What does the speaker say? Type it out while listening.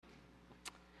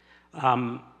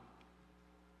I'm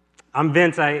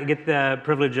Vince. I get the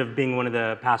privilege of being one of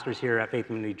the pastors here at Faith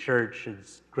Community Church.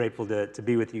 It's grateful to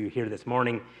be with you here this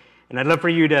morning. And I'd love for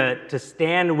you to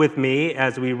stand with me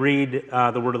as we read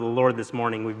the word of the Lord this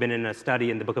morning. We've been in a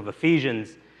study in the book of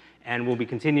Ephesians, and we'll be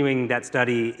continuing that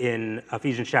study in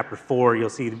Ephesians chapter 4. You'll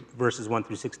see verses 1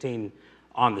 through 16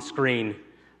 on the screen,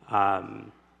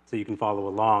 so you can follow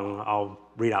along. I'll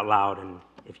read out loud, and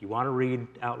if you want to read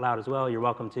out loud as well, you're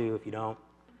welcome to. If you don't,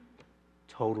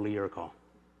 totally your call.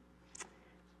 It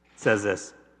says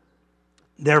this: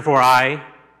 "Therefore I,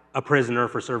 a prisoner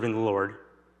for serving the Lord,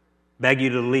 beg you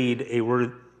to lead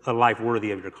a life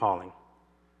worthy of your calling,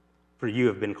 for you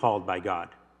have been called by God.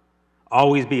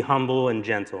 Always be humble and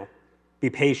gentle. Be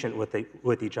patient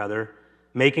with each other,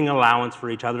 making allowance for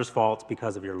each other's faults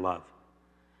because of your love.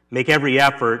 Make every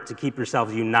effort to keep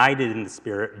yourselves united in the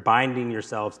Spirit, binding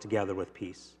yourselves together with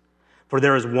peace. For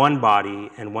there is one body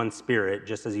and one Spirit,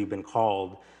 just as you've been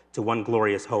called to one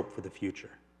glorious hope for the future.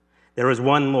 There is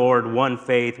one Lord, one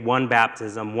faith, one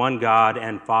baptism, one God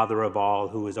and Father of all,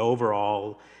 who is over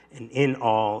all and in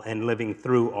all and living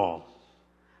through all.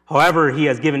 However, he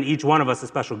has given each one of us a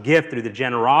special gift through the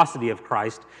generosity of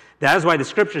Christ. That is why the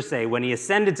scriptures say, when he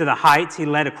ascended to the heights, he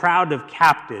led a crowd of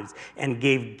captives and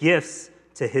gave gifts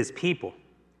to his people."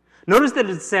 Notice that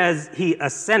it says he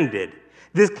ascended.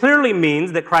 This clearly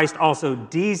means that Christ also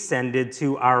descended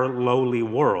to our lowly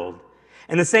world.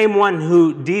 And the same one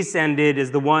who descended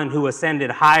is the one who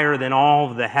ascended higher than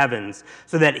all the heavens,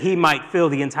 so that he might fill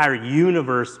the entire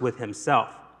universe with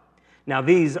himself. Now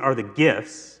these are the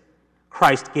gifts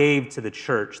Christ gave to the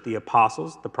church: the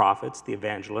apostles, the prophets, the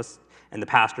evangelists, and the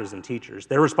pastors and teachers.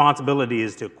 Their responsibility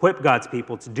is to equip God's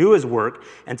people to do his work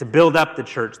and to build up the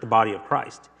church, the body of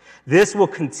Christ. This will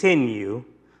continue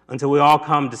until we all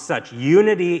come to such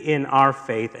unity in our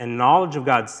faith and knowledge of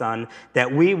God's Son that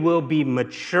we will be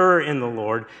mature in the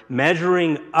Lord,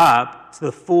 measuring up to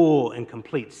the full and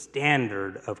complete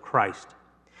standard of Christ.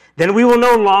 Then we will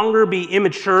no longer be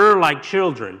immature like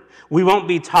children. We won't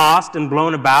be tossed and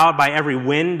blown about by every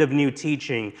wind of new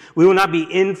teaching. We will not be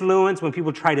influenced when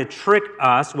people try to trick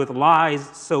us with lies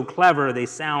so clever they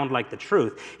sound like the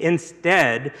truth.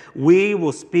 Instead, we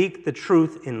will speak the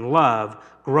truth in love,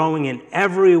 growing in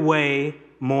every way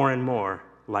more and more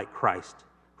like Christ,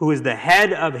 who is the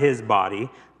head of his body,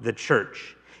 the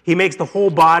church. He makes the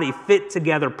whole body fit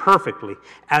together perfectly.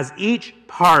 As each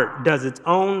part does its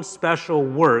own special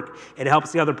work, it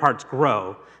helps the other parts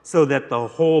grow so that the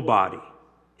whole body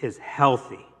is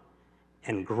healthy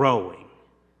and growing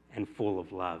and full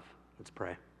of love." Let's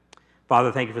pray.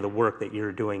 Father, thank you for the work that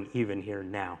you're doing even here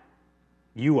now.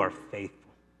 You are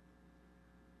faithful.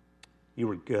 You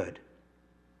are good.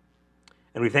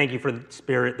 And we thank you for the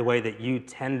Spirit, the way that you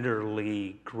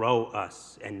tenderly grow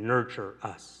us and nurture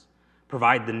us,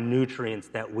 provide the nutrients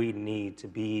that we need to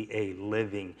be a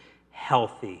living,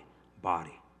 healthy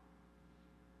body.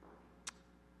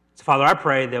 So, Father, I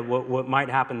pray that what might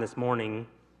happen this morning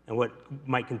and what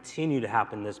might continue to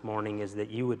happen this morning is that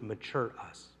you would mature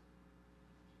us,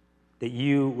 that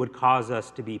you would cause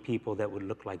us to be people that would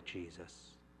look like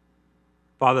Jesus.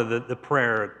 Father, the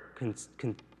prayer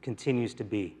continues to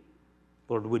be,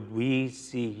 Lord, would we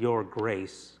see your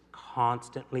grace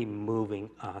constantly moving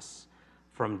us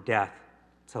from death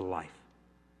to life?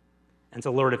 And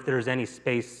so, Lord, if there's any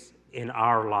space in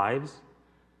our lives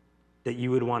that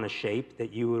you would want to shape,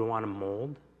 that you would want to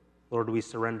mold, Lord, we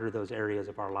surrender those areas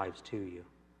of our lives to you.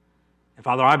 And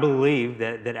Father, I believe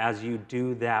that as you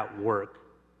do that work,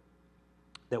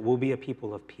 that we'll be a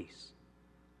people of peace,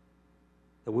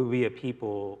 that we'll be a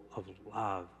people of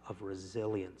love, of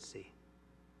resiliency,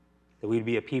 that we'd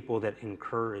be a people that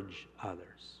encourage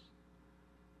others.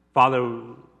 Father,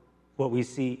 what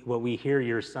we hear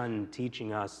your Son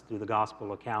teaching us through the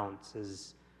gospel accounts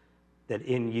is that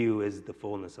in you is the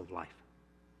fullness of life.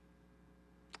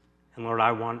 And Lord,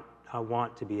 I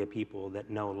want to be a people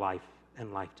that know life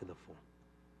and life to the full.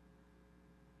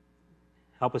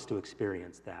 Help us to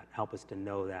experience that. Help us to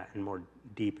know that in more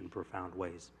deep and profound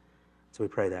ways. So we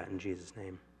pray that in Jesus'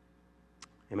 name.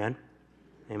 Amen.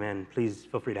 Amen. Please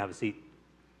feel free to have a seat.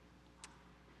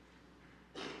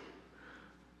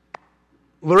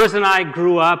 Larissa and I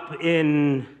grew up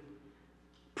in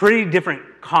pretty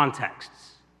different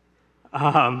contexts.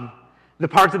 The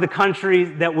parts of the country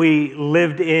that we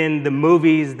lived in, the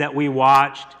movies that we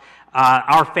watched,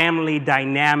 our family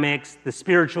dynamics, the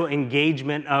spiritual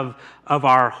engagement of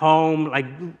our home. Like,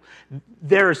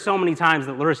 there are so many times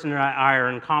that Larissa and I are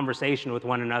in conversation with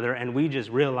one another, and we just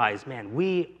realize, man,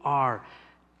 we are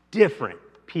different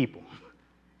people.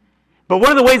 But one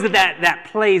of the ways that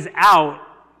plays out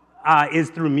is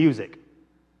through music.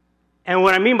 And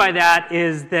what I mean by that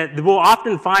is that we'll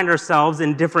often find ourselves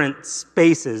in different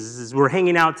spaces as we're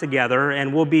hanging out together,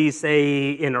 and we'll be,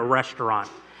 say, in a restaurant,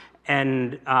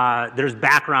 and there's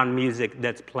background music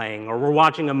that's playing, or we're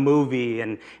watching a movie,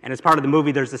 and as part of the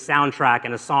movie there's a soundtrack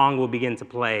and a song will begin to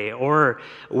play, or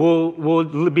we'll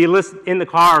be in the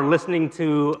car listening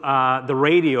to the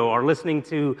radio or listening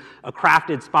to a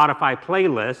crafted Spotify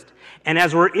playlist, and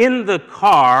as we're in the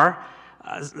car,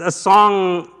 a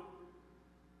song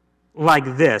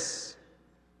like this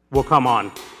will come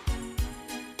on.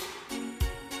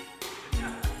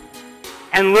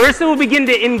 And Larissa will begin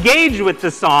to engage with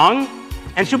the song,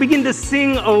 and she'll begin to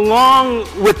sing along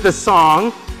with the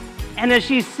song. And as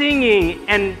she's singing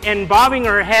and bobbing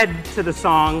her head to the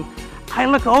song, I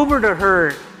look over to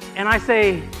her and I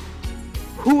say,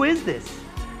 "Who is this?"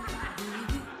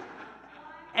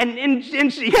 And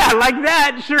she, yeah, like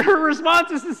that, her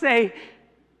response is to say,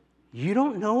 "You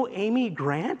don't know Amy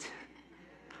Grant?"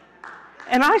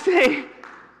 And I say,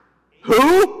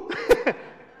 "Who?"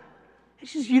 And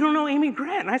she says, "You don't know Amy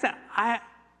Grant?" And I said,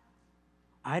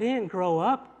 I didn't grow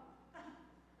up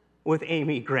with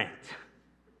Amy Grant.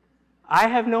 I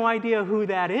have no idea who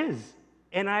that is,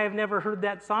 and I have never heard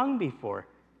that song before.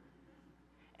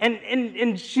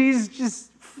 And she's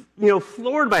just,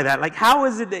 floored by that. Like, how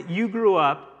is it that you grew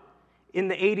up in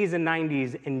the 80s and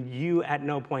 90s and you at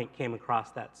no point came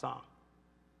across that song?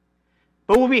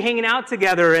 But we'll be hanging out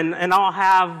together, and I'll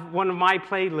have one of my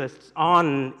playlists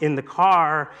on in the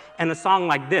car, and a song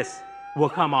like this will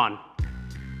come on.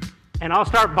 And I'll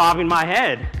start bobbing my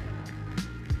head.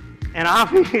 And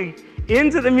I'll be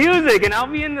into the music, and I'll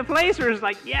be in the place where it's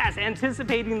like, yes,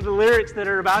 anticipating the lyrics that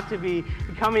are about to be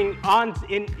coming on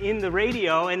in the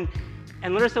radio. And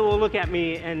Larissa will look at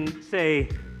me and say,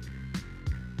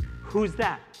 "Who's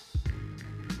that?"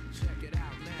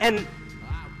 And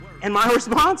my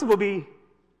response will be,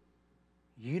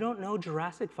 "You don't know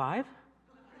Jurassic 5?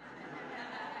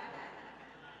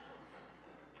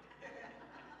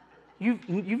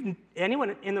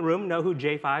 Anyone in the room know who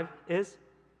J5 is?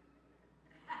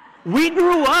 We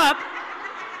grew up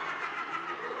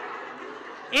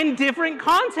in different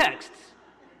contexts.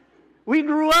 We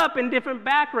grew up in different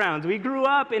backgrounds. We grew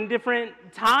up in different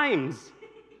times,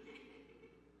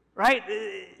 right?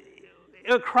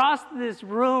 Across this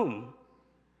room,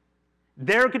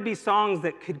 there could be songs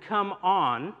that could come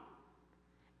on,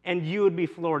 and you would be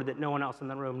floored that no one else in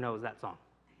the room knows that song.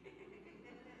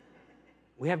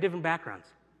 We have different backgrounds.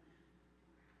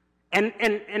 And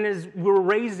as we're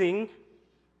raising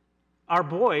our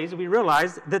boys, we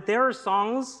realize that there are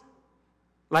songs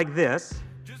like this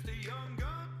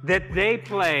that they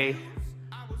play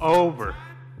over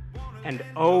and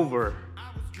over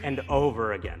and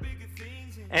over again.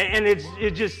 And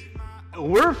it just,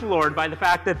 we're floored by the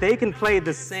fact that they can play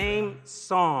the same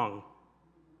song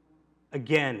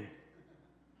again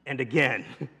and again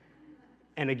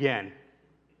and again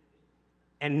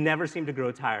and never seem to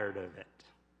grow tired of it.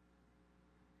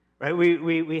 Right?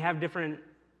 We have different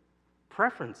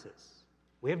preferences.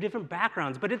 We have different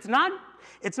backgrounds, but it's not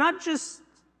just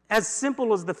as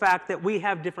simple as the fact that we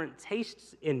have different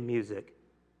tastes in music.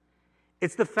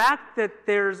 It's the fact that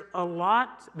there's a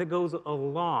lot that goes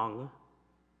along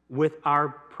with our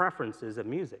preferences of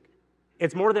music.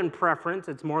 It's more than preference,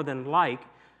 it's more than like.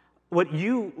 What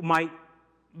you might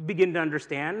begin to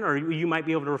understand, or you might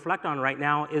be able to reflect on right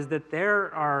now, is that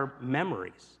there are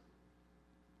memories.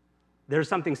 There's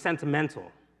something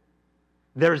sentimental.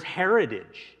 There's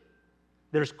heritage.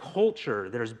 There's culture.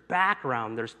 There's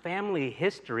background. There's family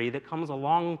history that comes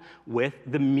along with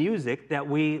the music that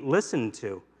we listen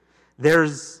to.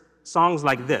 There's songs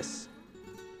like this.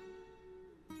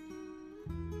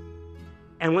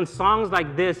 And when songs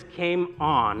like this came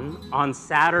on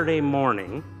Saturday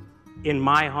morning in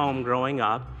my home growing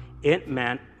up, it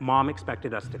meant Mom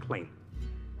expected us to clean.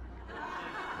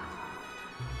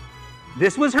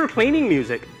 This was her cleaning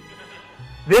music.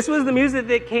 This was the music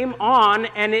that came on,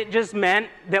 and it just meant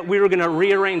that we were going to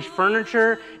rearrange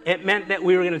furniture. It meant that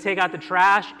we were going to take out the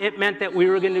trash. It meant that we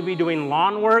were going to be doing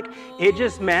lawn work. It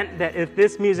just meant that if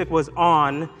this music was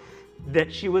on,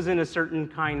 that she was in a certain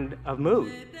kind of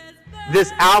mood.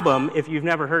 This album, if you've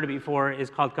never heard it before,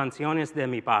 is called Canciones de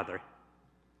mi Padre.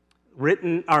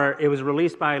 It was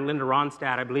released by Linda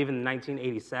Ronstadt, I believe, in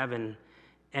 1987.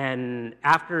 And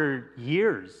after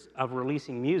years of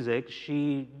releasing music,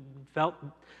 she felt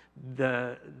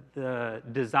the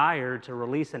desire to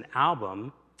release an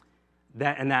album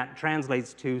that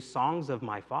translates to Songs of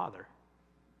My Father.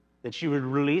 That she would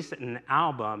release an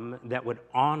album that would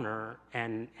honor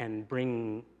and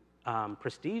bring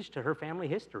prestige to her family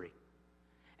history.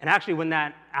 And actually, when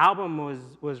that album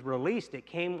was released, what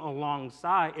came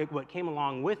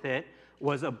along with it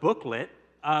was a booklet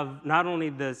of not only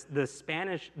the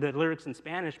lyrics in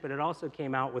Spanish, but it also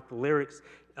came out with the lyrics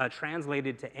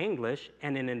translated to English.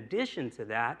 And in addition to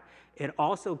that, it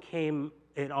also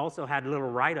had little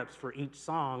write-ups for each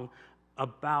song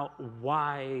about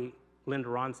why Linda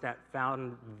Ronstadt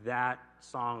found that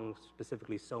song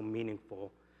specifically so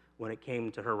meaningful when it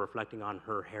came to her reflecting on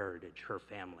her heritage, her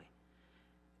family.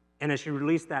 And as she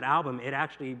released that album, it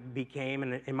actually became,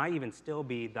 and it might even still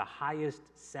be, the highest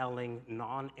selling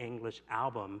non-English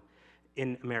album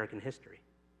in American history.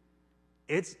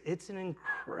 It's an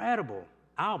incredible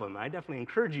album. I definitely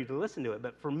encourage you to listen to it.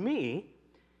 But for me,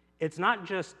 it's not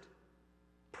just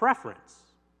preference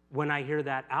when I hear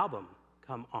that album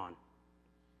come on.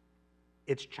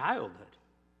 It's childhood.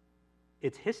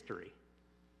 It's history.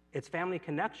 It's family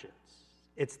connections.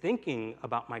 It's thinking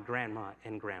about my grandma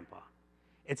and grandpa.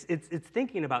 It's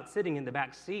thinking about sitting in the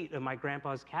back seat of my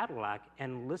grandpa's Cadillac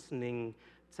and listening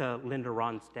to Linda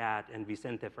Ronstadt and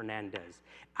Vicente Fernandez.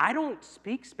 I don't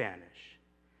speak Spanish,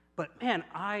 but man,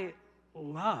 I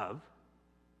love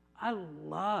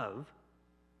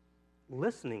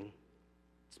listening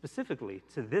specifically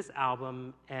to this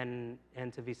album and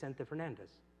to Vicente Fernandez,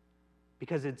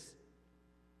 because it's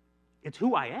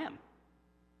who I am,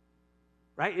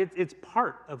 right? It's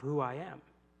part of who I am.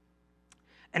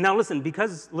 And now listen,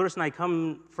 because Larissa and I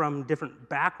come from different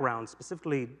backgrounds,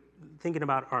 specifically thinking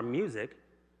about our music,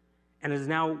 and as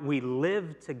now we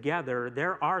live together,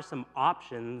 there are some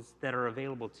options that are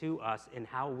available to us in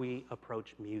how we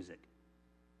approach music.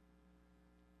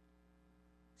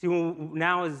 See,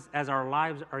 now as our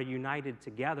lives are united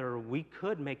together, we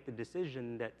could make the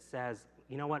decision that says,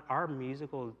 you know what, our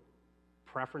musical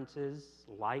preferences,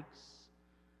 likes,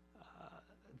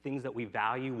 things that we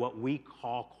value, what we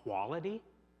call quality,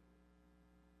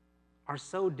 are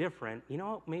so different. You know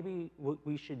what maybe what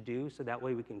we should do so that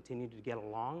way we continue to get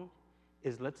along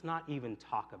is let's not even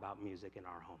talk about music in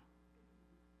our home.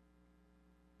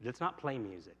 Let's not play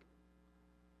music.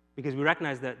 Because we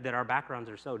recognize that our backgrounds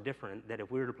are so different that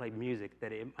if we were to play music,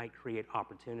 that it might create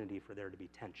opportunity for there to be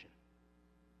tension.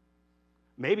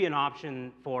 Maybe an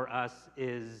option for us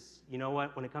is, you know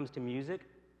what, when it comes to music,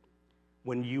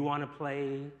 when you want to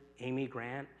play Amy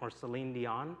Grant or Celine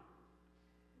Dion,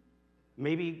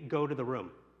 maybe go to the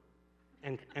room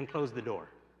and close the door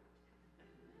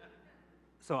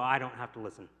so I don't have to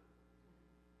listen.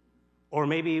 Or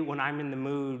maybe when I'm in the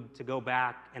mood to go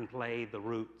back and play The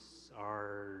Roots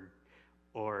or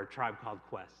Tribe Called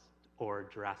Quest or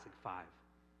Jurassic 5,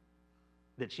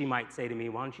 that she might say to me,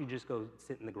 why don't you just go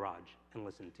sit in the garage and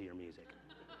listen to your music?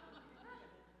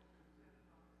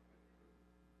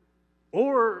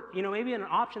 Or, you know, maybe an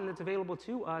option that's available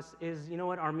to us is, you know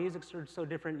what, our music's are so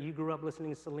different. You grew up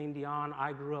listening to Celine Dion.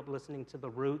 I grew up listening to The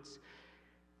Roots.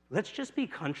 Let's just be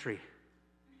country.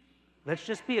 Let's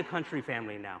just be a country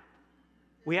family now.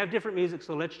 We have different music,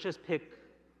 so let's just pick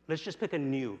a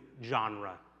new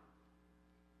genre.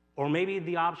 Or maybe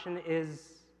the option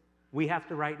is we have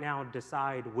to right now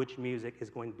decide which music is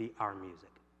going to be our music.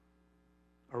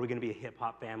 Are we going to be a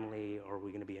hip-hop family, or are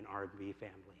we going to be an R&B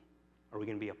family? Are we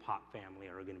going to be a pop family,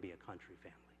 or are we going to be a country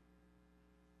family?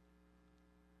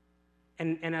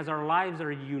 And as our lives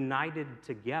are united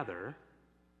together,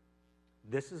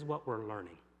 this is what we're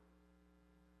learning.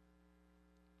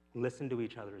 Listen to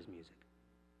each other's music.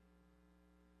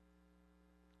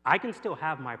 I can still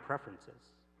have my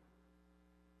preferences.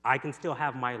 I can still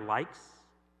have my likes.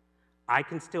 I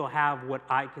can still have what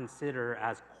I consider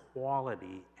as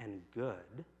quality and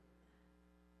good.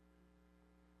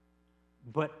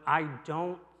 But I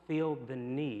don't feel the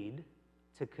need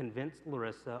to convince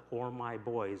Larissa or my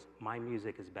boys my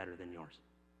music is better than yours.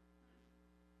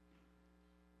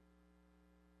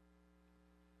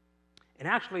 And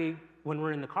actually, when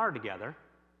we're in the car together,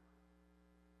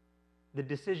 the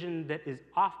decision that is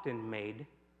often made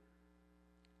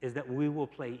is that we will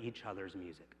play each other's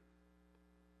music.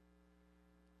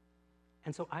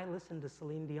 And so I listen to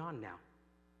Celine Dion now,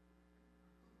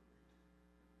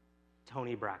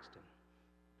 Toni Braxton,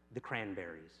 the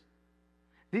Cranberries.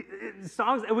 The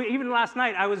songs, even last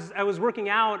night, I was working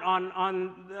out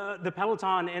on the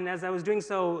Peloton, and as I was doing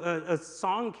so, a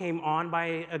song came on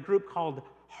by a group called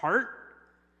Heart.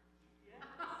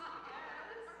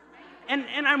 And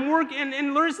I'm working,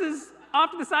 and Larissa's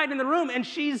off to the side in the room, and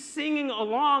she's singing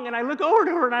along, and I look over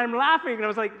to her, and I'm laughing, and I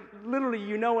was like, literally,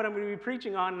 you know what I'm going to be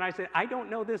preaching on? And I said, I don't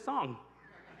know this song.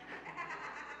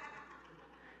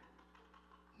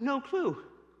 No clue.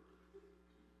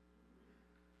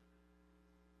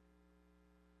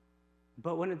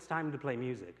 But when it's time to play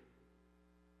music,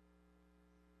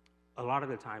 a lot of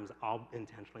the times I'll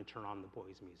intentionally turn on the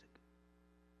boys' music.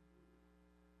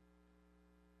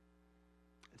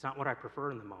 It's not what I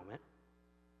prefer in the moment,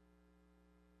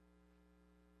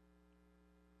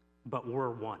 but we're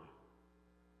one.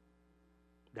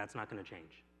 That's not going to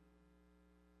change.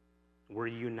 We're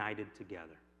united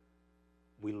together.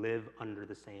 We live under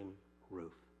the same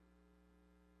roof.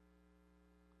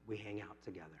 We hang out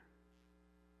together.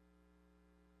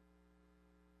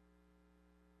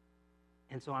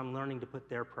 And so I'm learning to put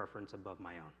their preference above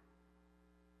my own.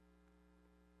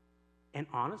 And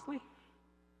honestly,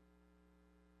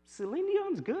 Celine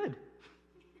Dion's good.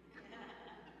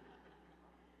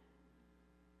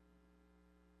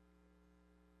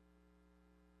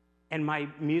 And my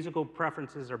musical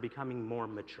preferences are becoming more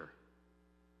mature.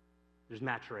 There's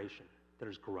maturation,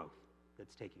 there's growth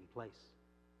that's taking place.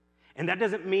 And that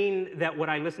doesn't mean that what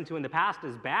I listened to in the past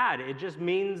is bad. It just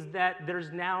means that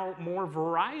there's now more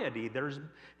variety. There's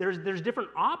different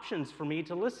options for me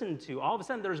to listen to. All of a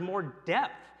sudden, there's more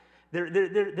depth.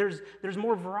 There's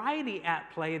more variety at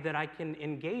play that I can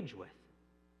engage with.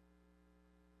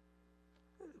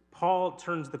 Paul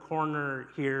turns the corner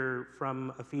here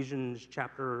from Ephesians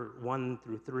chapter 1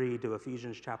 through 3 to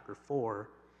Ephesians chapter 4.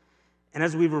 And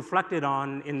as we've reflected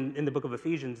on in the book of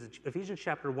Ephesians, Ephesians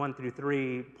chapter 1 through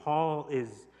 3, Paul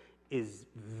is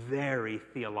very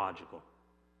theological.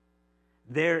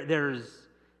 There's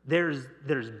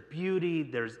beauty,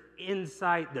 there's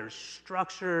insight, there's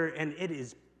structure, and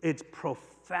it's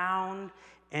profound,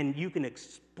 and you can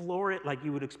explore it like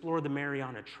you would explore the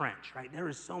Mariana Trench, right? There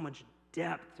is so much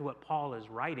depth to what Paul is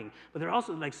writing, but there's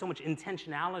also like so much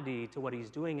intentionality to what he's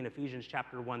doing in Ephesians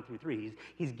chapter 1 through 3.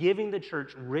 He's giving the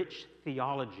church rich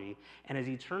theology, and as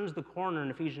he turns the corner in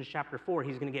Ephesians chapter 4,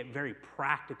 he's going to get very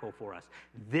practical for us.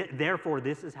 Therefore,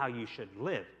 this is how you should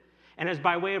live. And as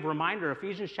by way of reminder,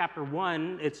 Ephesians chapter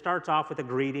 1, it starts off with a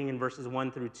greeting in verses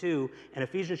 1 through 2. And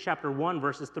Ephesians chapter 1,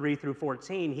 verses 3 through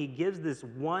 14, he gives this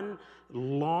one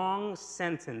long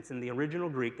sentence in the original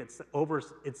Greek it's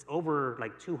over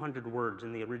like 200 words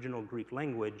in the original Greek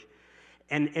language.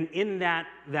 And in that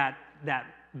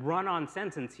run-on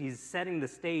sentence, he's setting the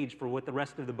stage for what the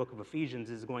rest of the book of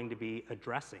Ephesians is going to be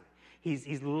addressing.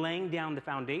 He's laying down the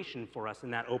foundation for us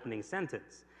in that opening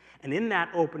sentence. And in that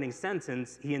opening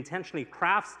sentence, he intentionally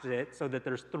crafts it so that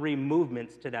there's three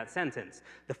movements to that sentence.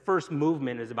 The first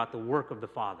movement is about the work of the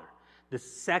Father. The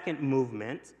second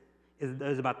movement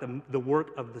is about the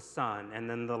work of the Son. And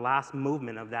then the last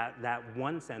movement of that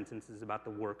one sentence is about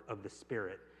the work of the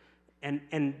Spirit.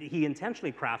 And he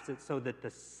intentionally crafts it so that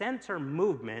the center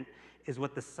movement is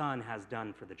what the Son has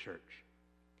done for the church.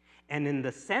 And in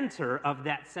the center of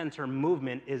that center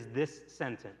movement is this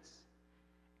sentence.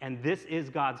 And this is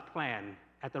God's plan.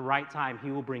 At the right time,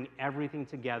 he will bring everything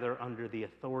together under the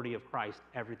authority of Christ,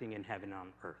 everything in heaven and on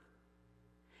earth.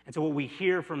 And so what we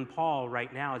hear from Paul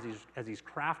right now as he's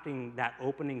crafting that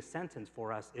opening sentence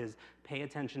for us is pay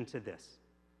attention to this,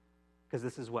 because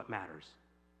this is what matters.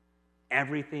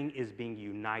 Everything is being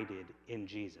united in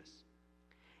Jesus.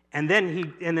 And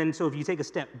then so if you take a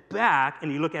step back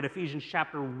and you look at Ephesians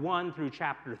chapter 1 through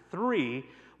chapter 3,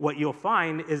 what you'll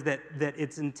find is that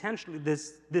it's intentionally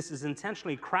this is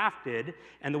intentionally crafted,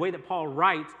 and the way that Paul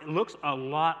writes, it looks a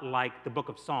lot like the book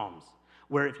of Psalms,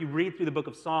 where if you read through the book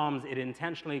of Psalms, it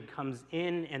intentionally comes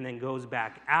in and then goes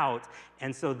back out.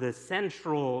 And so the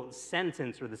central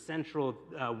sentence or the central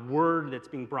word that's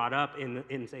being brought up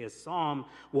in, say, a psalm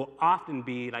will often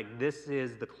be like, this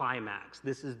is the climax,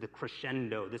 this is the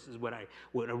crescendo, this is what I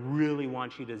really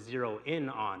want you to zero in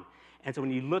on. And so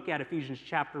when you look at Ephesians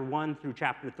chapter 1 through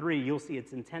chapter 3, you'll see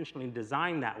it's intentionally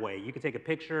designed that way. You can take a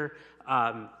picture.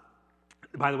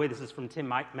 By the way, this is from Tim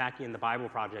Mackey and the Bible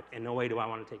Project. In no way do I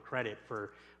want to take credit for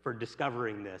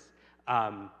discovering this.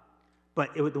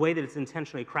 But the way that it's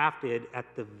intentionally crafted, at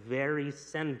the very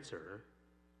center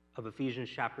of Ephesians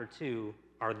chapter 2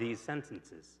 are these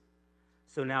sentences.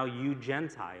 So now you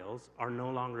Gentiles are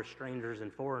no longer strangers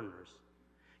and foreigners.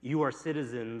 You are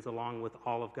citizens along with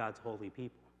all of God's holy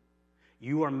people.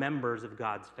 You are members of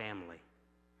God's family.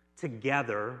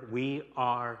 Together, we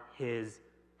are his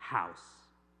house,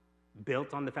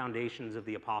 built on the foundations of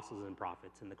the apostles and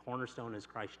prophets, and the cornerstone is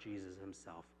Christ Jesus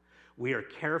himself. We are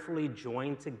carefully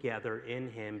joined together in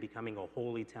him, becoming a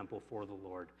holy temple for the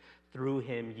Lord. Through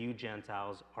him, you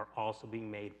Gentiles are also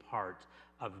being made part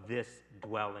of this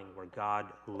dwelling where God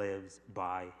lives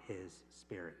by his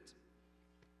Spirit.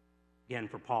 Again,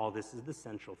 for Paul, this is the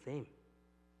central theme.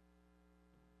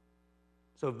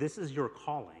 So if this is your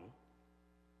calling,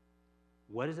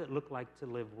 what does it look like to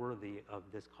live worthy of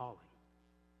this calling?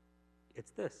 It's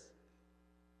this.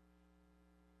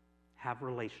 Have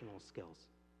relational skills.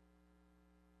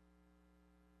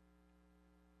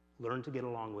 Learn to get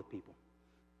along with people.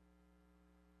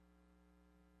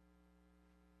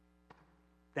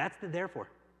 That's the therefore.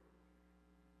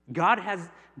 God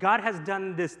has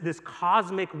done this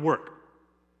cosmic work.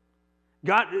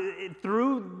 God,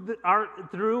 through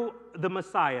the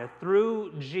Messiah,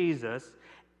 through Jesus,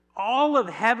 all of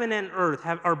heaven and earth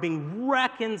are being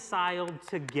reconciled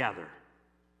together.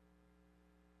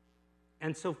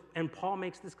 And Paul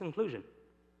makes this conclusion.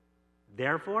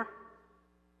 Therefore,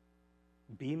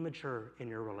 be mature in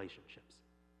your relationships.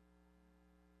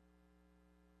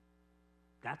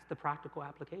 That's the practical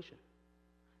application.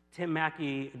 Tim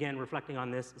Mackey, again, reflecting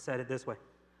on this, said it this way.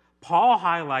 Paul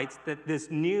highlights that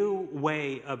this new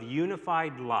way of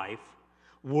unified life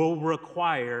will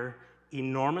require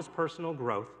enormous personal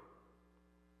growth,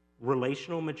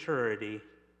 relational maturity,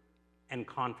 and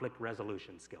conflict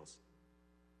resolution skills.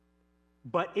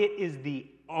 But it is the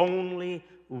only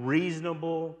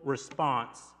reasonable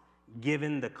response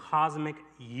given the cosmic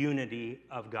unity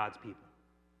of God's people.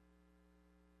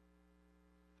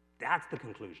 That's the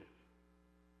conclusion.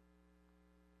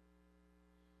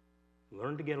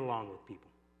 Learn to get along with people.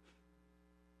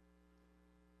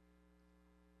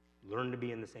 Learn to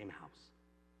be in the same house.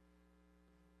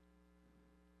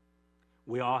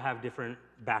 We all have different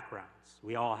backgrounds.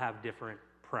 We all have different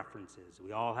preferences.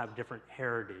 We all have different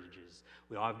heritages.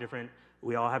 We all have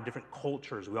different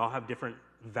cultures. We all have different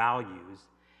values.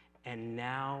 And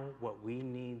now what we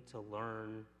need to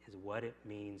learn is what it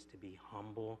means to be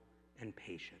humble and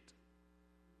patient.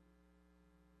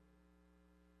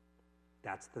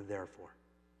 That's the therefore.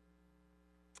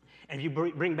 And if you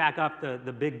bring back up the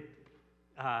big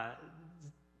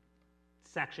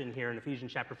section here in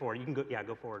Ephesians chapter 4, you can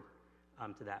go forward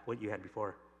to that, what you had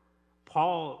before.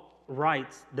 Paul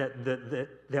writes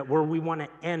that where we want to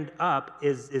end up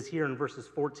is here in verses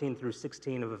 14 through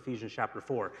 16 of Ephesians chapter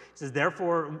 4. It says,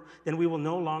 therefore, then we will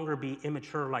no longer be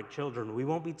immature like children. We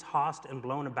won't be tossed and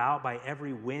blown about by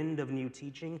every wind of new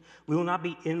teaching. We will not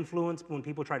be influenced when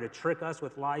people try to trick us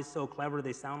with lies so clever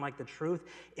they sound like the truth.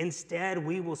 Instead,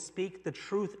 we will speak the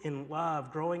truth in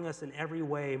love, growing us in every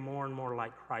way more and more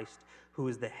like Christ, who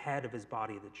is the head of his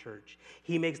body, the church.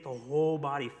 He makes the whole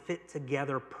body fit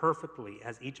together perfectly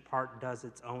as each part does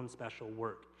its own special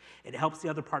work. It helps the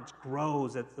other parts grow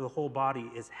so that the whole body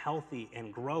is healthy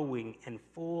and growing and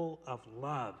full of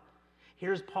love.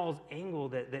 Here's Paul's angle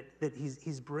that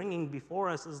he's bringing before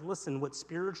us is, listen, what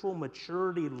spiritual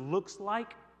maturity looks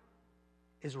like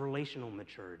is relational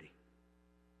maturity.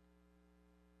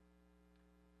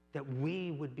 That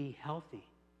we would be healthy.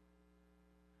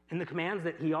 And the commands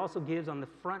that he also gives on the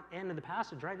front end of the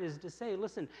passage, right, is to say,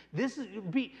 listen,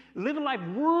 live a life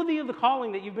worthy of the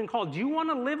calling that you've been called. Do you want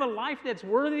to live a life that's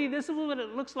worthy? This is what it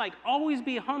looks like. Always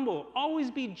be humble.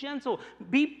 Always be gentle.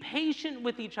 Be patient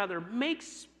with each other. Make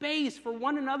space for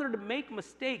one another to make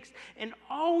mistakes. And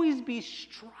always be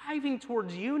striving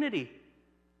towards unity.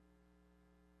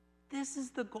 This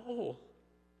is the goal.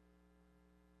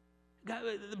 God,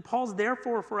 Paul's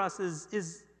therefore for us is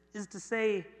to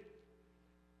say,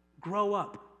 grow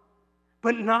up,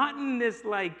 but not in this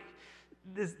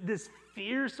this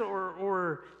fierce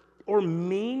or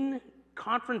mean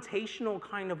confrontational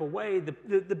kind of a way.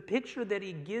 The picture that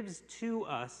he gives to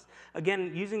us,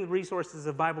 again using the resources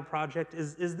of Bible Project,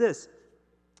 is this: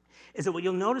 is that what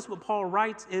you'll notice what Paul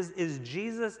writes is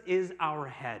Jesus is our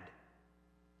head,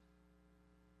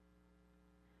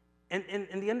 and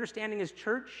the understanding is,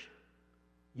 church,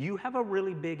 you have a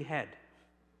really big head.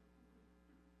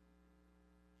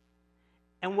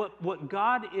 And what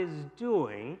God is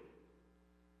doing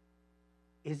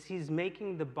is he's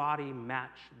making the body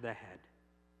match the head.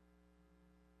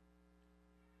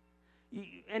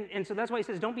 And so that's why he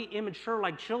says, don't be immature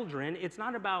like children. It's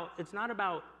not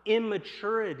about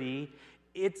immaturity.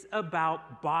 It's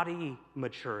about body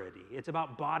maturity. It's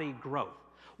about body growth.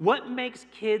 What makes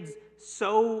kids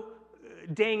so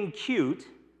dang cute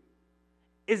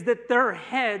is that their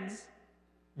heads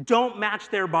don't match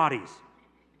their bodies.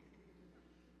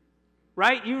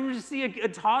 Right? You see a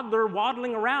toddler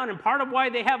waddling around, and part of why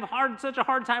they have such a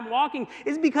hard time walking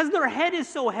is because their head is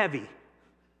so heavy.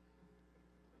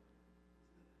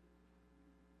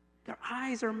 Their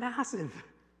eyes are massive.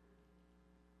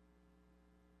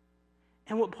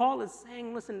 And what Paul is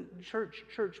saying, listen, church,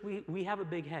 we have a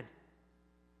big head.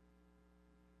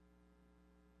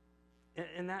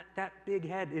 And that big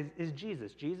head is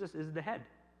Jesus. Jesus is the head.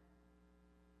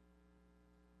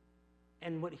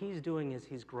 And what he's doing is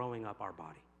he's growing up our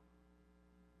body.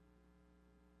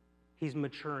 He's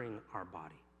maturing our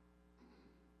body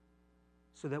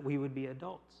so that we would be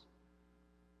adults.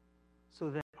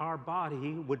 So that our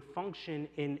body would function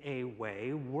in a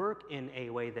way, work in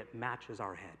a way that matches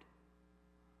our head.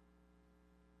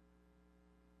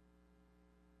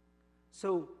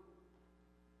 So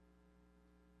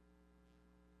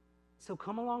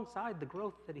come alongside the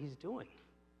growth that he's doing.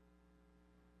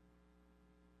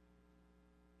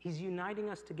 He's uniting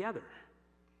us together.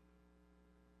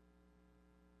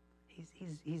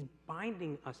 He's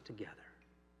binding us together.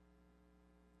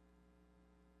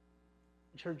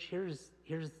 Church, here's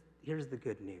the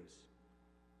good news.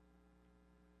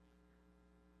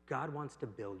 God wants to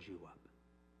build you up.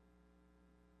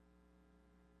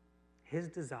 His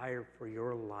desire for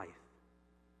your life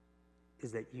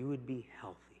is that you would be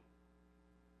healthy,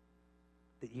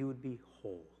 that you would be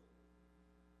whole,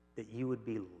 that you would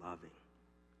be loving,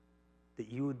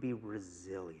 that you would be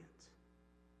resilient.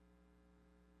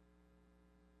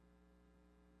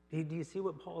 Do you see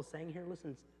what Paul is saying here?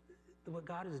 Listen, what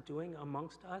God is doing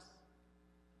amongst us,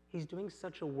 he's doing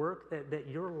such a work that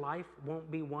your life won't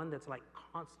be one that's like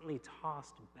constantly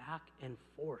tossed back and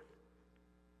forth.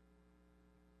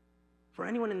 For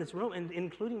anyone in this room, and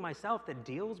including myself, that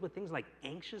deals with things like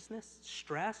anxiousness,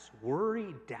 stress,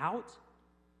 worry, doubt,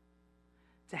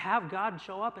 to have God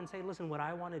show up and say, listen, what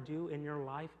I want to do in your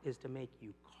life is to make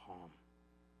you calm.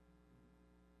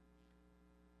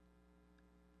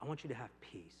 I want you to have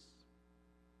peace.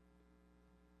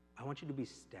 I want you to be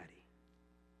steady.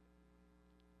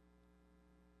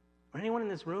 Or anyone in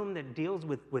this room that deals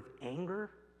with anger,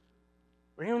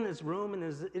 or anyone in this room and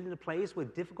is in a place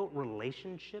with difficult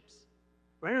relationships,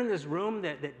 or anyone in this room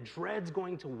that dreads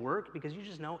going to work because you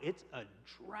just know it's a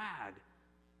drag,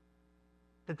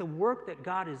 that the work that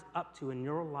God is up to in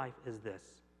your life is this: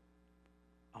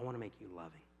 I want to make you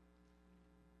loving.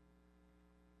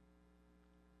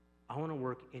 I want to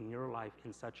work in your life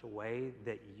in such a way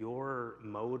that your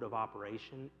mode of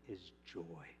operation is joy.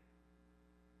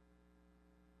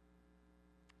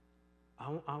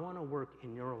 I want to work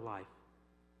in your life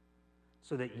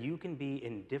so that you can be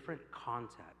in different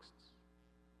contexts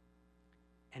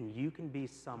and you can be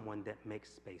someone that makes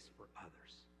space for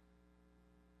others.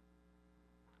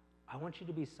 I want you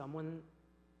to be someone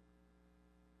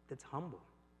that's humble,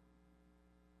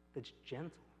 that's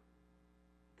gentle,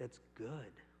 that's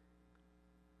good.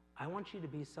 I want you to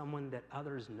be someone that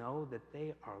others know that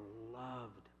they are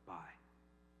loved by.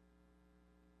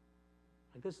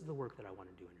 Like, this is the work that I want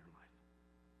to do in your life.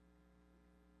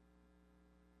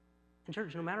 And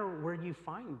church, no matter where you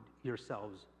find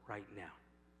yourselves right now,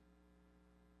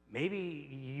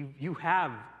 maybe you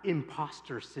have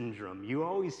imposter syndrome. You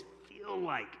always feel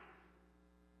like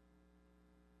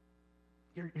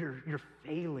you're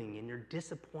failing and you're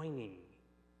disappointing.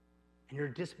 And your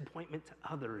disappointment to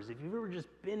others. If you've ever just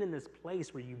been in this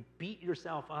place where you beat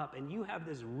yourself up and you have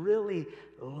this really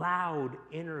loud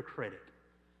inner critic,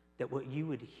 that what you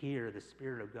would hear the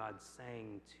Spirit of God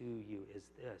saying to you is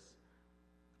this: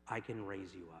 I can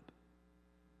raise you up.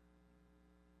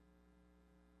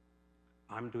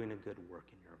 I'm doing a good work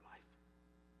in your life.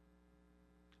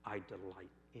 I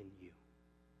delight in you.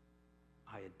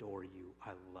 I adore you.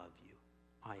 I love you.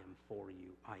 I am for you.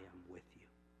 I am with you.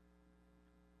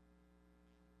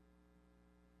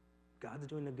 God's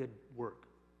doing a good work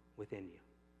within you.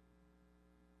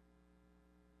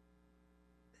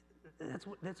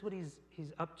 That's what he's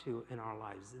up to in our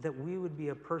lives, that we would be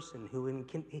a person who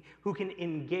can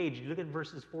engage. Look at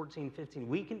verses 14, 15.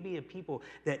 We can be a people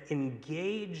that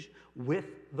engage with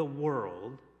the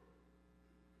world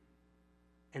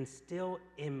and still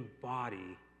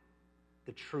embody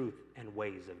the truth and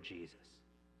ways of Jesus.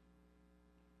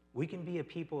 We can be a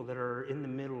people that are in the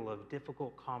middle of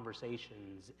difficult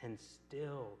conversations and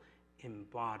still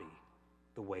embody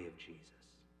the way of Jesus.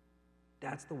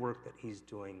 That's the work that he's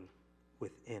doing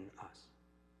within us.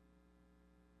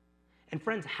 And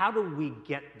friends, how do we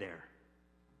get there?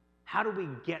 How do we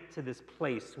get to this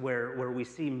place where we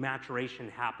see maturation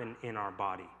happen in our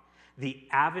body? The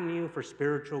avenue for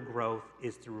spiritual growth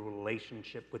is through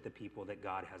relationship with the people that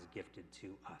God has gifted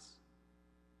to us.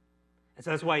 And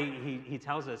so that's why he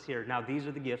tells us here, now these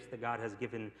are the gifts that God has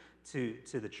given to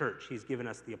the church. He's given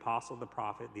us the apostle, the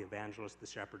prophet, the evangelist, the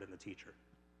shepherd, and the teacher.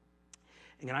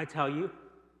 And can I tell you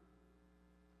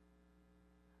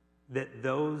that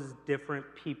those different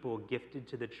people gifted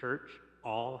to the church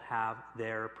all have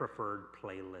their preferred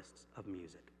playlists of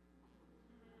music?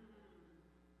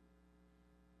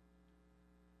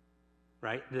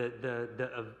 Right?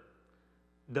 The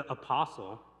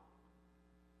apostle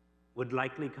would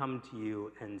likely come to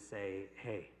you and say,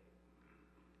 hey,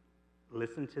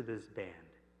 listen to this band.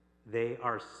 They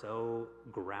are so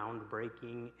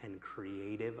groundbreaking and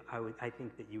creative. I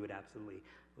think that you would absolutely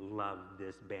love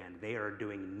this band. They are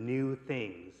doing new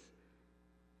things,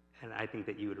 and I think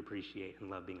that you would appreciate and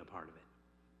love being a part of it.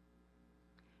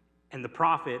 And the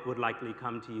prophet would likely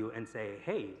come to you and say,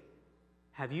 hey,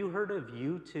 Have you heard of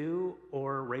U2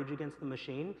 or Rage Against the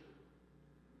Machine?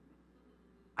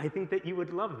 I think that you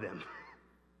would love them.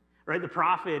 Right? The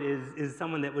prophet is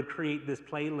someone that would create this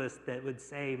playlist that would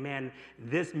say, man,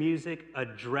 this music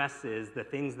addresses the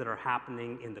things that are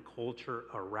happening in the culture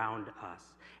around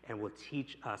us and will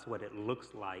teach us what it looks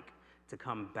like to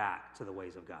come back to the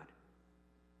ways of God.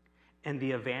 And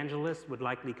the evangelist would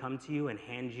likely come to you and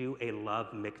hand you a love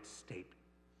mixtape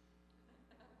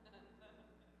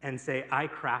and say, I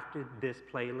crafted this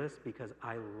playlist because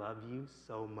I love you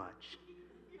so much.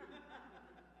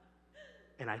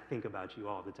 And I think about you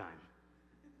all the time.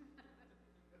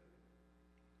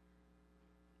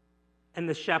 And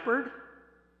the shepherd,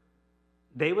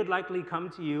 they would likely come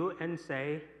to you and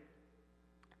say,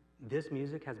 this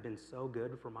music has been so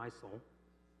good for my soul.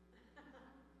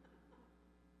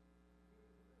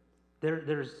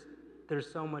 There's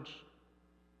so much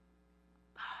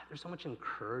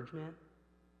encouragement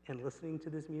in listening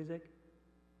to this music.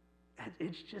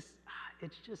 It's just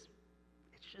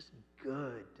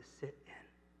good to sit in.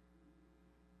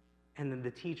 And then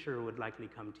the teacher would likely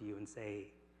come to you and say,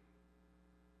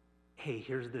 hey,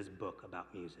 here's this book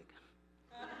about music.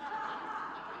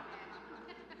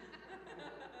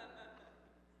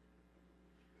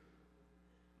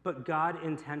 But God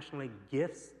intentionally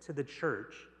gifts to the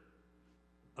church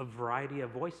a variety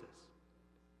of voices,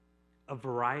 a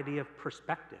variety of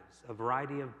perspectives, a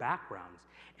variety of backgrounds.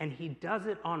 And he does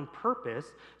it on purpose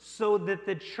so that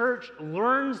the church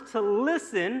learns to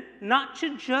listen not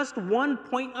to just one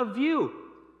point of view,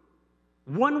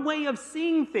 one way of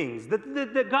seeing things,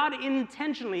 that God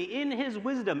intentionally, in his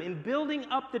wisdom, in building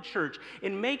up the church,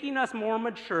 in making us more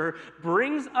mature,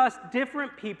 brings us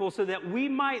different people so that we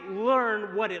might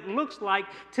learn what it looks like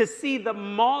to see the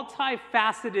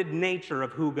multifaceted nature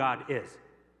of who God is.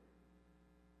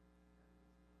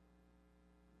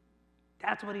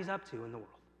 That's what he's up to in the world.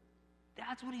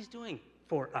 That's what he's doing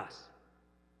for us.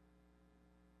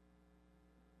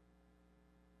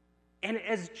 And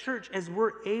as church, as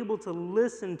we're able to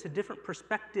listen to different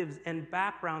perspectives and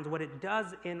backgrounds, what it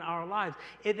does in our lives,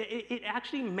 it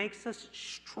actually makes us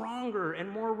stronger and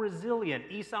more resilient.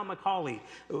 Esau McCaulley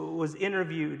was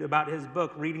interviewed about his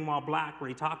book, Reading While Black, where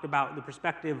he talked about the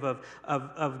perspective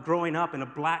of growing up in a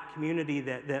black community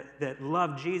that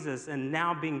loved Jesus and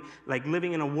now being like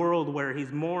living in a world where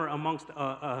he's more amongst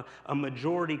a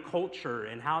majority culture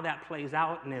and how that plays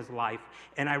out in his life.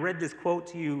 And I read this quote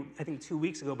to you, I think 2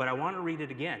 weeks ago, but I want to read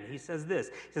it again. He says this.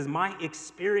 He says, my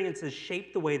experiences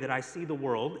shape the way that I see the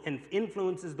world and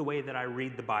influences the way that I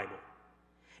read the Bible.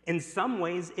 In some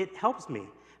ways, it helps me,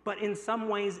 but in some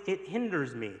ways, it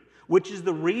hinders me, which is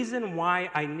the reason why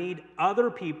I need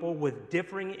other people with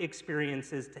differing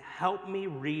experiences to help me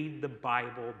read the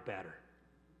Bible better.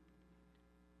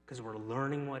 Because we're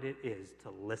learning what it is to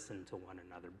listen to one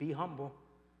another. Be humble,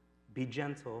 be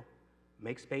gentle,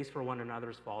 make space for one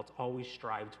another's faults, always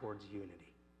strive towards unity.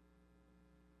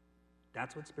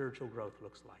 That's what spiritual growth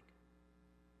looks like.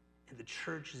 And the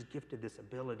church is gifted this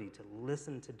ability to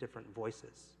listen to different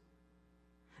voices.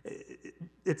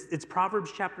 It's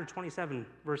Proverbs chapter 27,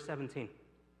 verse 17.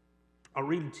 I'll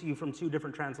read it to you from two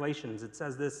different translations. It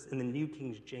says this in the New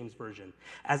King James Version.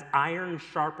 As iron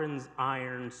sharpens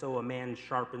iron, so a man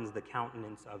sharpens the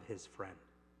countenance of his friend.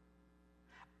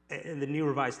 In the New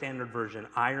Revised Standard Version,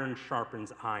 iron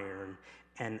sharpens iron,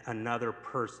 and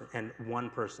one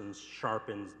person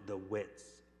sharpens the wits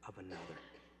of another.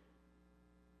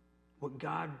 What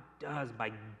God does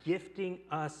by gifting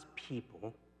us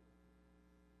people,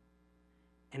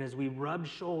 and as we rub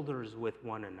shoulders with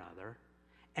one another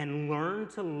and learn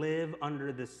to live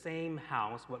under the same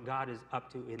house, what God is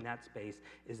up to in that space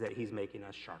is that he's making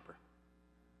us sharper.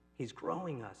 He's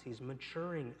growing us. He's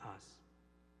maturing us.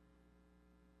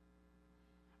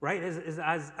 Right?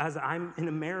 As I'm in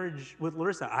a marriage with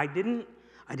Larissa, I didn't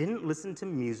listen to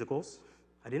musicals.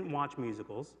 I didn't watch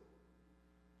musicals.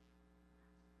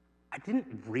 I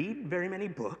didn't read very many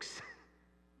books.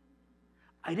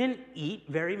 I didn't eat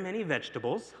very many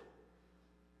vegetables.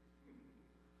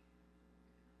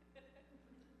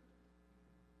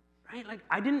 Right? Like,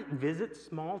 I didn't visit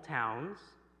small towns.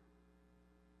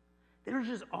 There's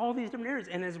just all these different areas.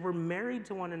 And as we're married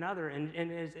to one another, and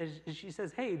as she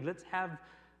says, hey, let's have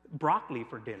broccoli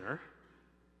for dinner,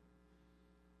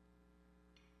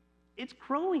 it's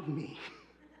growing me.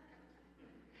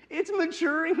 It's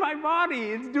maturing my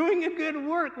body. It's doing a good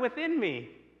work within me.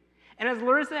 And as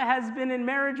Larissa has been in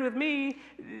marriage with me,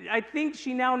 I think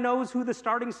she now knows who the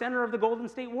starting center of the Golden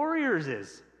State Warriors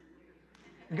is.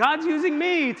 God's using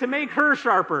me to make her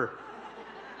sharper.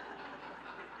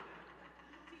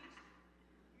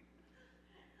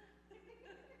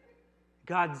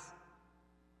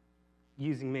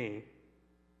 using me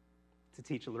to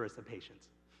teach Larissa patience.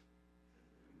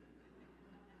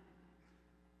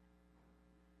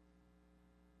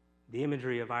 The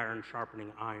imagery of iron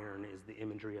sharpening iron is the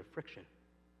imagery of friction,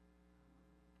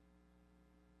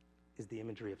 is the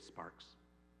imagery of sparks.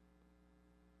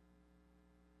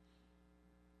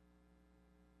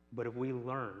 But if we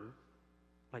learn,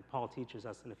 like Paul teaches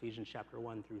us in Ephesians chapter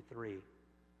 1 through 3,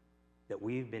 that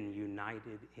we've been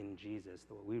united in Jesus,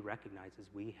 that what we recognize is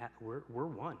we're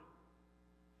one.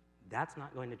 That's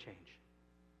not going to change.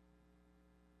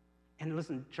 And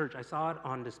listen, church, I saw it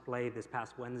on display this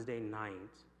past Wednesday night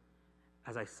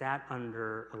as I sat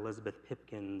under Elizabeth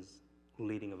Pipkin's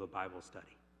leading of a Bible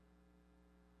study.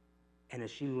 And as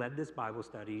she led this Bible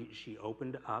study, she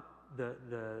opened up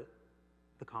the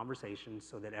conversation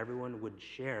so that everyone would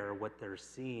share what they're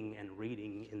seeing and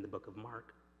reading in the book of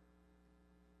Mark.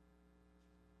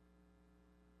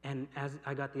 And as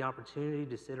I got the opportunity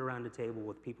to sit around a table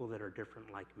with people that are different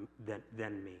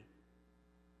than me,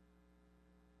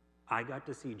 I got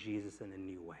to see Jesus in a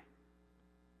new way.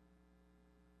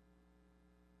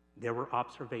 There were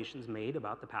observations made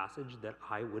about the passage that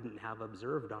I wouldn't have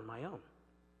observed on my own.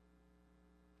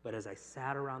 But as I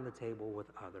sat around the table with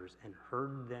others and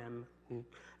heard them,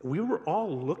 we were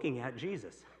all looking at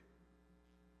Jesus.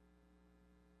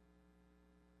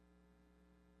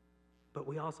 But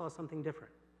we all saw something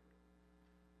different.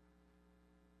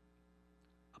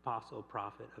 Apostle,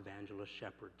 prophet, evangelist,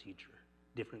 shepherd, teacher,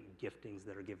 different giftings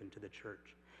that are given to the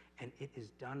church. And it is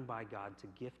done by God to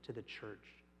gift to the church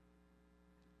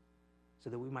so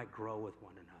that we might grow with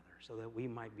one another, so that we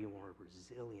might be more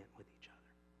resilient with each other.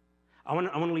 I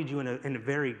want to lead you in a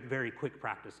very, very quick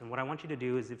practice. And what I want you to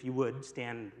do is, if you would,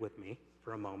 stand with me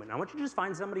for a moment. I want you to just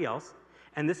find somebody else.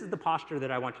 And this is the posture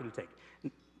that I want you to take.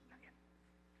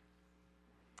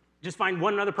 Just find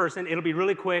one other person. It'll be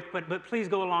really quick, but please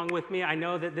go along with me. I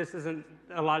know that this isn't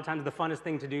a lot of times the funnest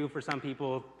thing to do for some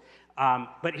people.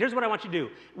 But here's what I want you to do.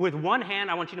 With one hand,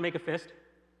 I want you to make a fist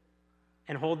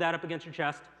and hold that up against your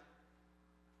chest.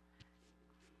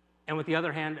 And with the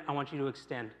other hand, I want you to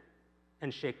extend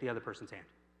and shake the other person's hand.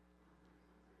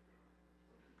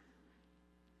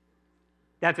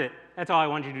 That's it. That's all I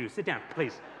want you to do. Sit down,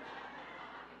 please.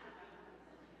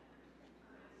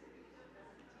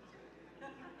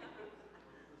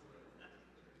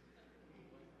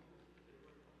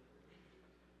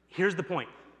 Here's the point.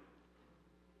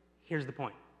 Here's the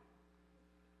point.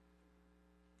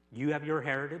 You have your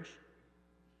heritage.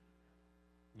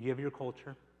 You have your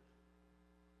culture.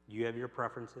 You have your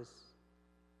preferences.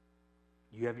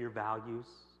 You have your values.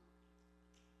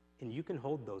 And you can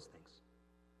hold those things.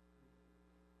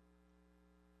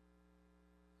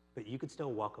 But you could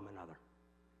still welcome another.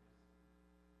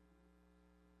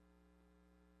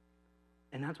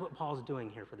 And that's what Paul's doing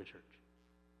here for the church.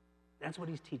 That's what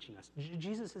he's teaching us.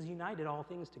 Jesus has united all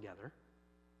things together.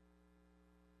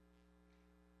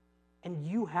 And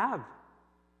you have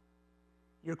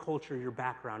your culture, your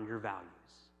background, your values.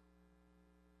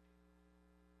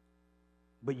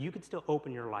 But you could still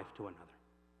open your life to another.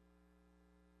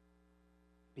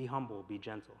 Be humble, be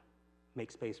gentle.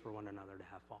 Make space for one another to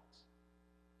have faults.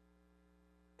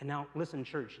 And now, listen,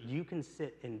 church, you can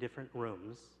sit in different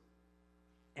rooms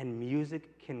and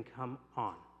music can come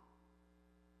on.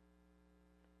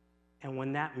 And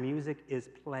when that music is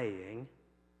playing,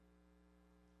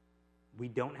 we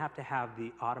don't have to have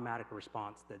the automatic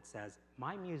response that says,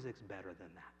 my music's better than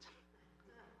that.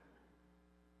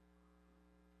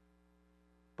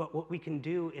 But what we can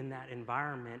do in that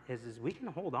environment is we can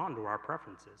hold on to our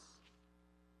preferences.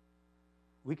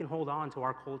 We can hold on to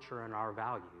our culture and our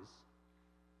values,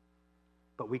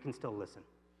 but we can still listen.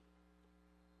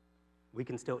 We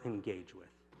can still engage with.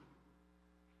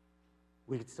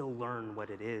 We can still learn what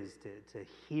it is to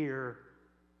hear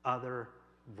other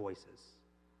voices.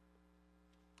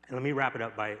 And let me wrap it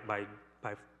up by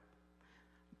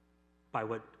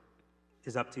what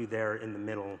is up to there in the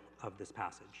middle of this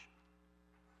passage.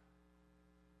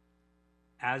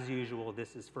 As usual,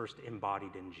 this is first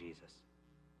embodied in Jesus.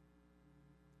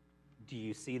 Do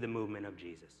you see the movement of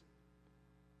Jesus?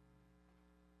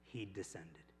 He descended.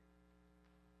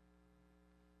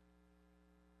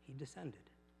 He descended.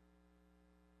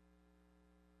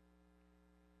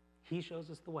 He shows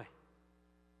us the way.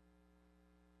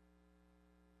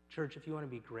 Church, if you want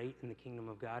to be great in the kingdom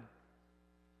of God,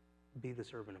 be the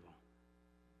servant of all.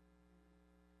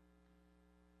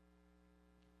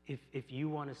 If you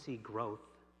want to see growth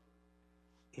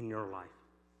in your life,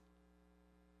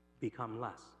 become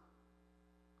less.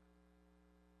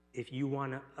 If you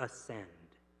want to ascend,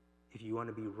 if you want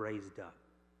to be raised up,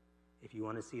 if you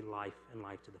want to see life and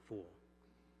life to the full,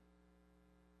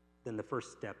 then the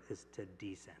first step is to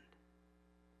descend.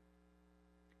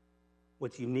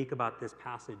 What's unique about this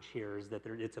passage here is that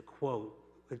it's a quote.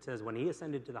 It says, when he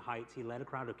ascended to the heights, he led a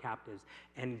crowd of captives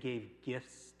and gave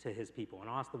gifts to his people. And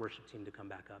I'll ask the worship team to come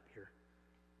back up here.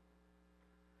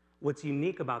 What's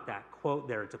unique about that quote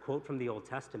there, it's a quote from the Old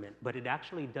Testament, but it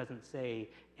actually doesn't say,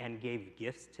 and gave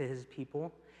gifts to his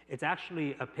people. It's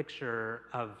actually a picture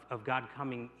of God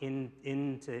coming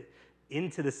into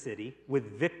the city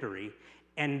with victory,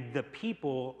 and the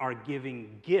people are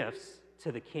giving gifts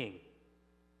to the king.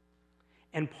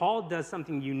 And Paul does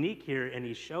something unique here, and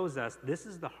he shows us this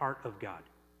is the heart of God.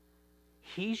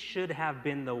 He should have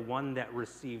been the one that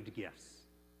received gifts.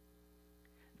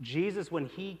 Jesus, when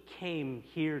he came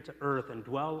here to earth and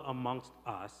dwelt amongst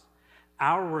us,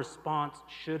 our response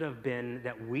should have been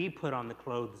that we put on the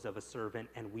clothes of a servant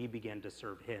and we began to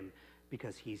serve him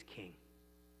because he's king.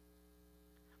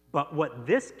 But what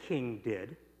this king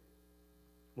did,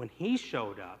 when he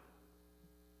showed up,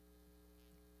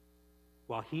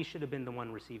 while he should have been the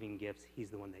one receiving gifts, he's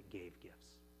the one that gave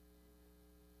gifts.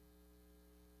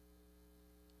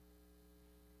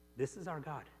 This is our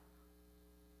God.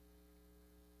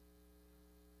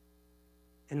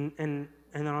 And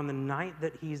on the night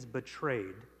that he's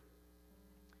betrayed,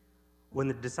 when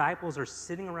the disciples are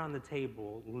sitting around the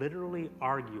table, literally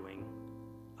arguing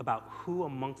about who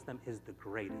amongst them is the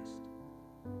greatest,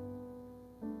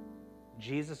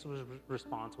 Jesus'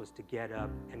 response was to get up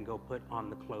and go put on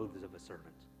the clothes of a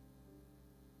servant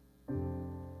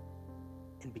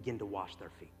and begin to wash their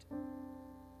feet.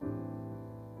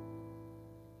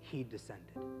 He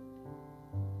descended.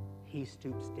 He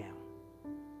stoops down.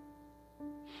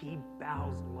 He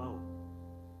bows low.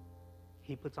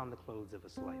 He puts on the clothes of a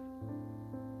slave.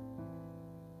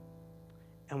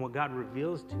 And what God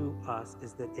reveals to us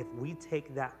is that if we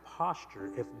take that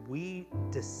posture, if we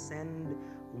descend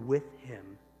with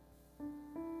him,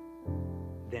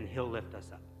 then he'll lift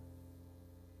us up.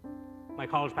 My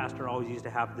college pastor always used to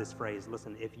have this phrase,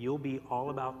 listen, if you'll be all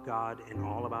about God and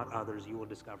all about others, you will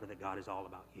discover that God is all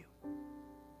about you.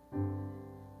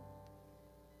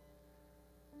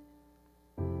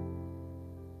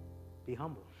 Be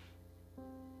humble.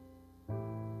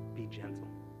 Be gentle.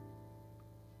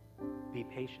 Be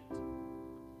patient.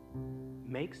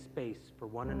 Make space for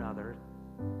one another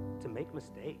to make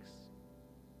mistakes,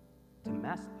 to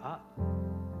mess up,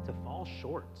 to fall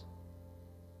short.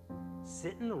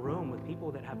 Sit in a room with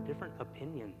people that have different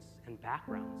opinions and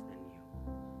backgrounds than you,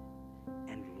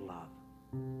 and love,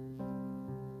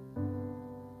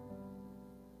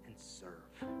 and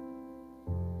serve,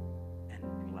 and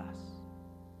bless.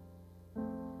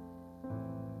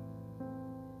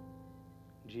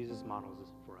 Jesus models it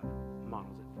for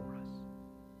us.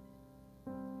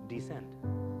 Descend.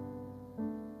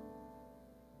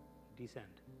 Descend.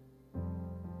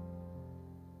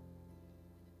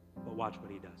 But watch what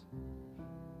he does.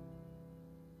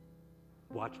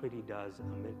 Watch what he does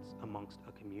amongst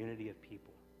a community of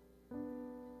people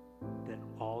that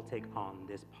all take on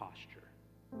this posture.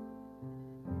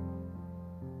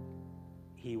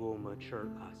 He will mature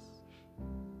us,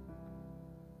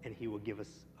 and he will give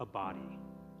us a body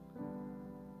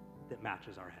that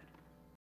matches our head.